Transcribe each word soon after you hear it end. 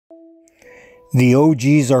The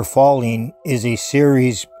OGs Are Falling is a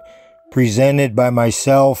series presented by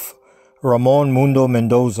myself, Ramon Mundo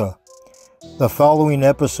Mendoza. The following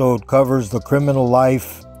episode covers the criminal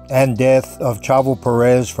life and death of Chavo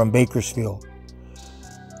Perez from Bakersfield.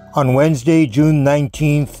 On Wednesday, June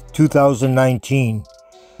 19, 2019,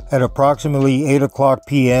 at approximately 8 o'clock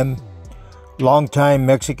p.m., longtime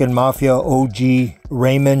Mexican Mafia OG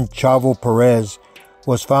Raymond Chavo Perez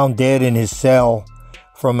was found dead in his cell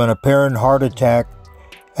from an apparent heart attack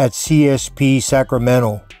at CSP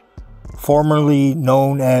Sacramento, formerly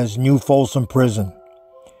known as New Folsom Prison.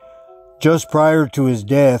 Just prior to his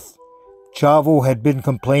death, Chavo had been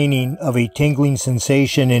complaining of a tingling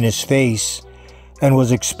sensation in his face and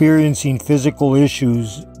was experiencing physical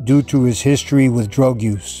issues due to his history with drug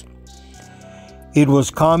use. It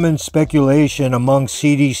was common speculation among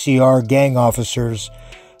CDCR gang officers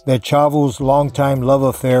that Chavo's longtime love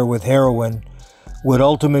affair with heroin would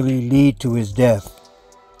ultimately lead to his death.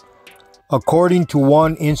 According to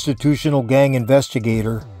one institutional gang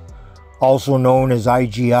investigator, also known as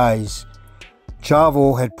IGIs,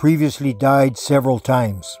 Chavo had previously died several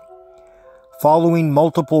times. Following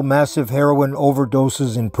multiple massive heroin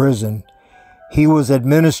overdoses in prison, he was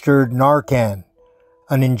administered Narcan,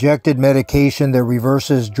 an injected medication that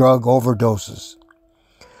reverses drug overdoses.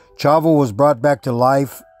 Chavo was brought back to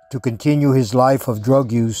life to continue his life of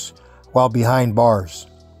drug use while behind bars.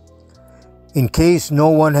 In case no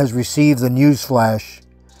one has received the news flash,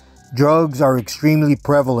 drugs are extremely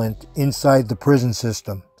prevalent inside the prison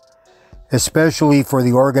system, especially for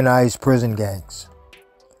the organized prison gangs.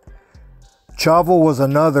 Chavo was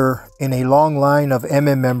another in a long line of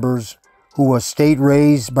EME members who was state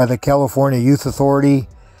raised by the California Youth Authority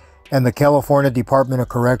and the California Department of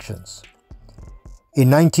Corrections. In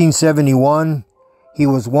 1971, he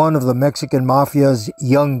was one of the Mexican Mafia's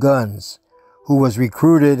young guns who was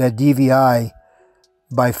recruited at DVI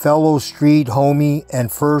by fellow street homie and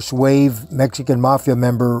first wave Mexican Mafia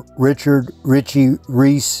member Richie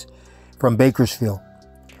Reese from Bakersfield.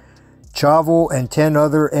 Chavo and 10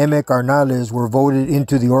 other EME carnales were voted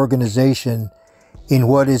into the organization in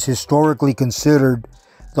what is historically considered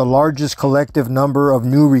the largest collective number of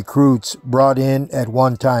new recruits brought in at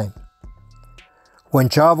one time. When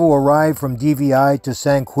Chavo arrived from DVI to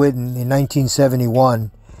San Quentin in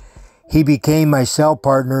 1971, he became my cell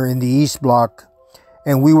partner in the East Block,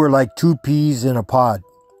 and we were like two peas in a pod.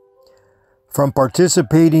 From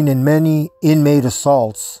participating in many inmate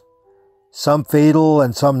assaults, some fatal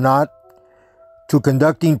and some not, to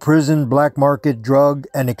conducting prison black market drug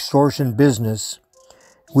and extortion business,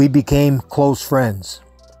 we became close friends.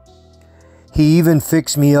 He even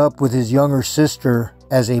fixed me up with his younger sister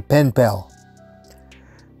as a pen pal.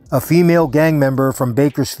 A female gang member from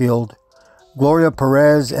Bakersfield, Gloria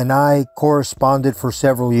Perez, and I corresponded for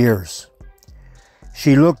several years.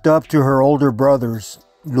 She looked up to her older brothers,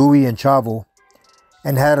 Louis and Chavo,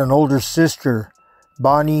 and had an older sister,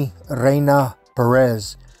 Bonnie Reina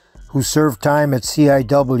Perez, who served time at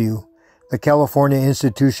CIW, the California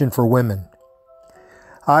Institution for Women.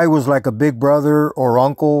 I was like a big brother or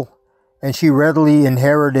uncle, and she readily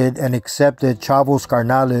inherited and accepted Chavo's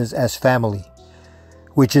carnales as family,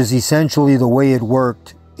 which is essentially the way it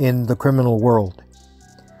worked in the criminal world.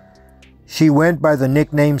 She went by the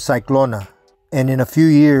nickname Cyclona, and in a few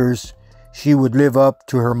years, she would live up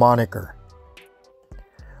to her moniker.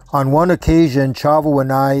 On one occasion, Chavo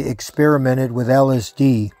and I experimented with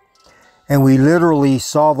LSD, and we literally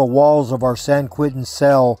saw the walls of our San Quentin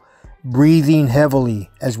cell breathing heavily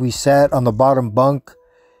as we sat on the bottom bunk,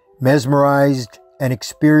 mesmerized and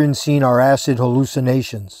experiencing our acid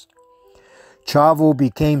hallucinations. Chavo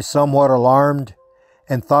became somewhat alarmed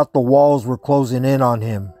and thought the walls were closing in on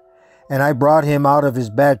him, and I brought him out of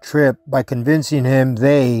his bad trip by convincing him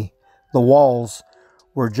the walls,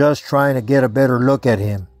 were just trying to get a better look at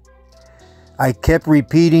him. I kept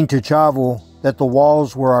repeating to Chavo that the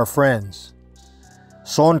walls were our friends.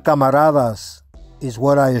 Son camaradas is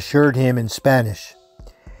what I assured him in Spanish.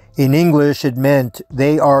 In English, it meant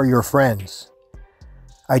they are your friends.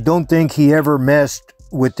 I don't think he ever messed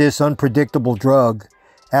with this unpredictable drug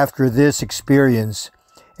after this experience,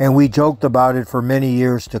 and we joked about it for many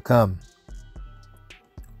years to come.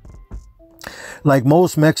 Like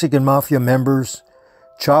most Mexican Mafia members,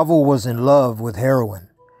 Chavo was in love with heroin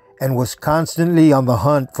and was constantly on the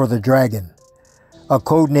hunt for the dragon, a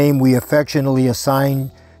code name we affectionately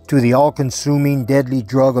assigned to the all-consuming deadly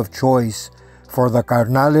drug of choice for the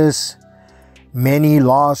carnales, many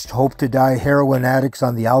lost hope-to-die heroin addicts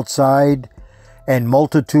on the outside, and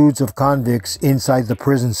multitudes of convicts inside the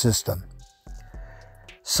prison system.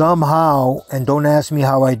 Somehow, and don't ask me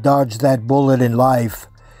how I dodged that bullet in life,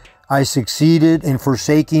 I succeeded in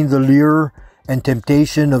forsaking the lure and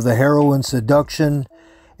temptation of the heroin seduction,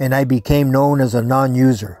 and I became known as a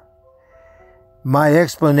non-user. My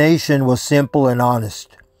explanation was simple and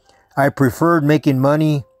honest. I preferred making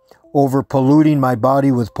money over polluting my body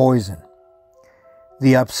with poison.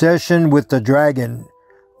 The obsession with the dragon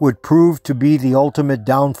would prove to be the ultimate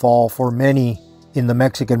downfall for many in the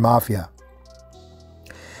Mexican mafia.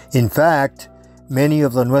 In fact, many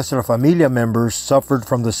of the Nuestra Familia members suffered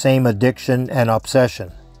from the same addiction and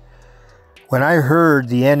obsession. When I heard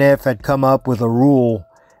the NF had come up with a rule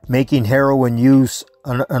making heroin use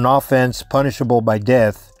an offense punishable by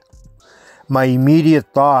death, my immediate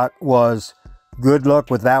thought was, good luck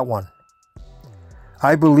with that one.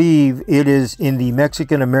 I believe it is in the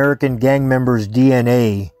Mexican-American gang members'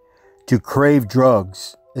 DNA to crave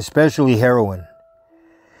drugs, especially heroin.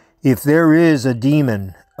 If there is a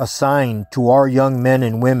demon assigned to our young men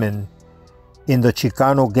and women in the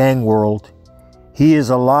Chicano gang world, he is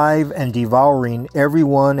alive and devouring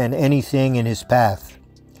everyone and anything in his path.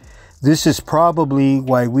 This is probably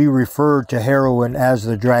why we refer to heroin as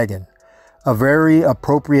the dragon, a very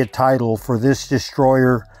appropriate title for this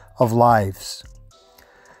destroyer of lives.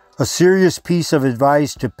 A serious piece of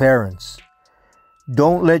advice to parents: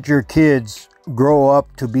 don't let your kids grow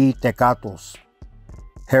up to be tecatos,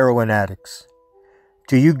 heroin addicts.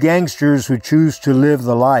 To you gangsters who choose to live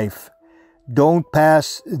the life, don't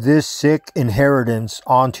pass this sick inheritance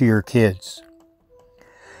on to your kids.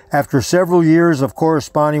 After several years of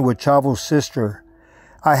corresponding with Chavo's sister,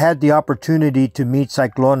 I had the opportunity to meet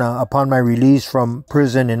Cyclona upon my release from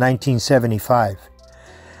prison in 1975.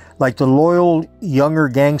 Like the loyal younger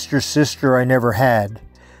gangster sister I never had,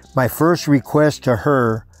 my first request to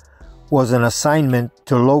her was an assignment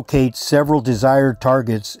to locate several desired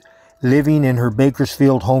targets living in her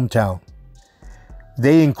Bakersfield hometown.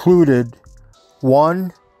 They included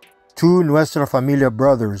 1, 2 Nuestra Familia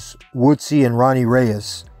brothers, Woodsy and Ronnie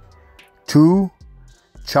Reyes; 2,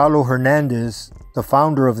 Chalo Hernandez, the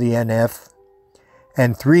founder of the NF;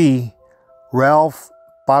 and 3, Ralph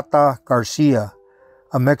Pata Garcia,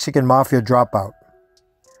 a Mexican mafia dropout.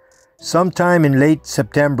 Sometime in late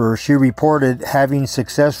September, she reported having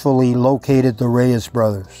successfully located the Reyes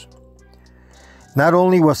brothers. Not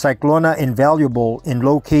only was Cyclona invaluable in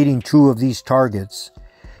locating 2 of these targets,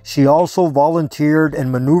 she also volunteered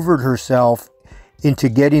and maneuvered herself into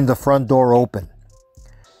getting the front door open.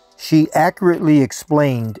 She accurately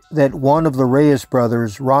explained that one of the Reyes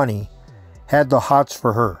brothers, Ronnie, had the hots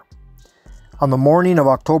for her. On the morning of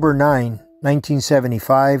October 9,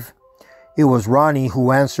 1975, it was Ronnie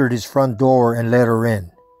who answered his front door and let her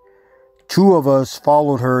in. 2 of us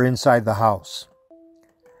followed her inside the house.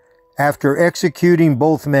 After executing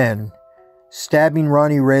both men, stabbing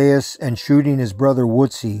Ronnie Reyes and shooting his brother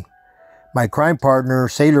Woodsy, my crime partner,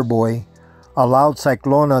 Sailor Boy, allowed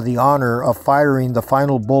Cyclona the honor of firing the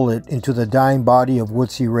final bullet into the dying body of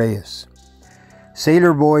Woodsy Reyes.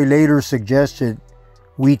 Sailor Boy later suggested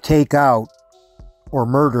we take out or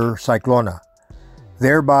murder Cyclona,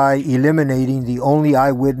 thereby eliminating the only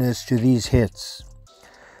eyewitness to these hits.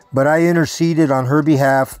 But I interceded on her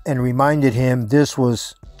behalf and reminded him this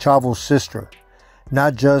was Chavo's sister,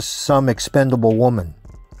 not just some expendable woman.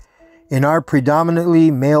 In our predominantly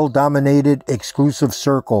male-dominated exclusive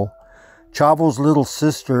circle, Chavo's little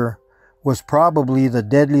sister was probably the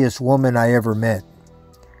deadliest woman I ever met.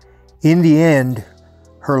 In the end,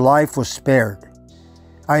 her life was spared.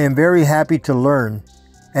 I am very happy to learn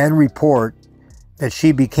and report that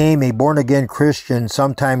she became a born-again Christian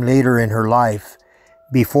sometime later in her life,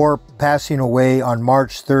 before passing away on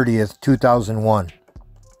March 30th, 2001.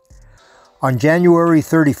 On January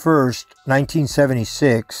 31st,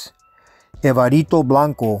 1976, Evarito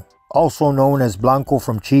Blanco, also known as Blanco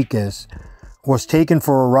from Chiques, was taken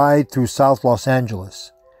for a ride through South Los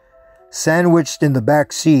Angeles. Sandwiched in the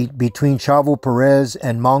back seat between Chavo Perez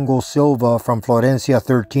and Mongo Silva from Florencia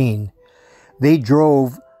 13, they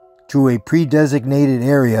drove to a pre-designated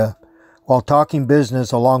area while talking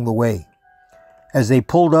business along the way. As they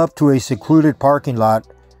pulled up to a secluded parking lot,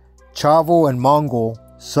 Chavo and Mongo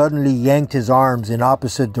suddenly yanked his arms in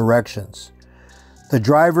opposite directions. The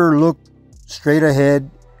driver looked straight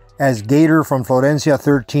ahead as Gator from Florencia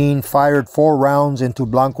 13 fired 4 rounds into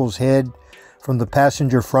Blanco's head from the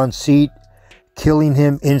passenger front seat, killing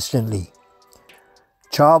him instantly.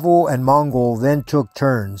 Chavo and Mongo then took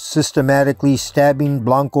turns, systematically stabbing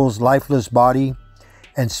Blanco's lifeless body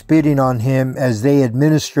and spitting on him as they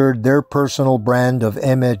administered their personal brand of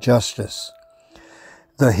EME justice.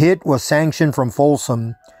 The hit was sanctioned from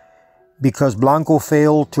Folsom because Blanco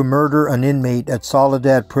failed to murder an inmate at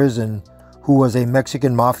Soledad Prison who was a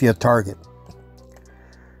Mexican mafia target.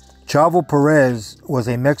 Chavo Perez was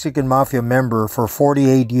a Mexican mafia member for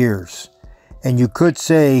 48 years, and you could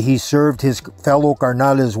say he served his fellow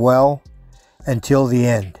carnales well until the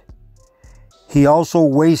end. He also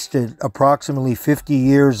wasted approximately 50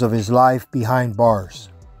 years of his life behind bars.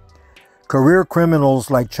 Career criminals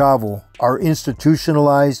like Chavo are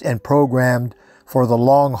institutionalized and programmed for the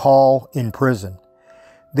long haul in prison.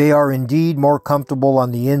 They are indeed more comfortable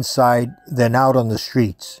on the inside than out on the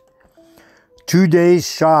streets. 2 days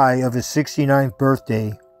shy of his 69th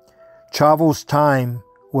birthday, Chavo's time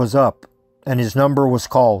was up and his number was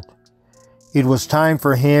called. It was time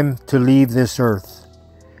for him to leave this earth.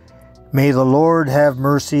 May the Lord have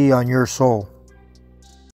mercy on your soul.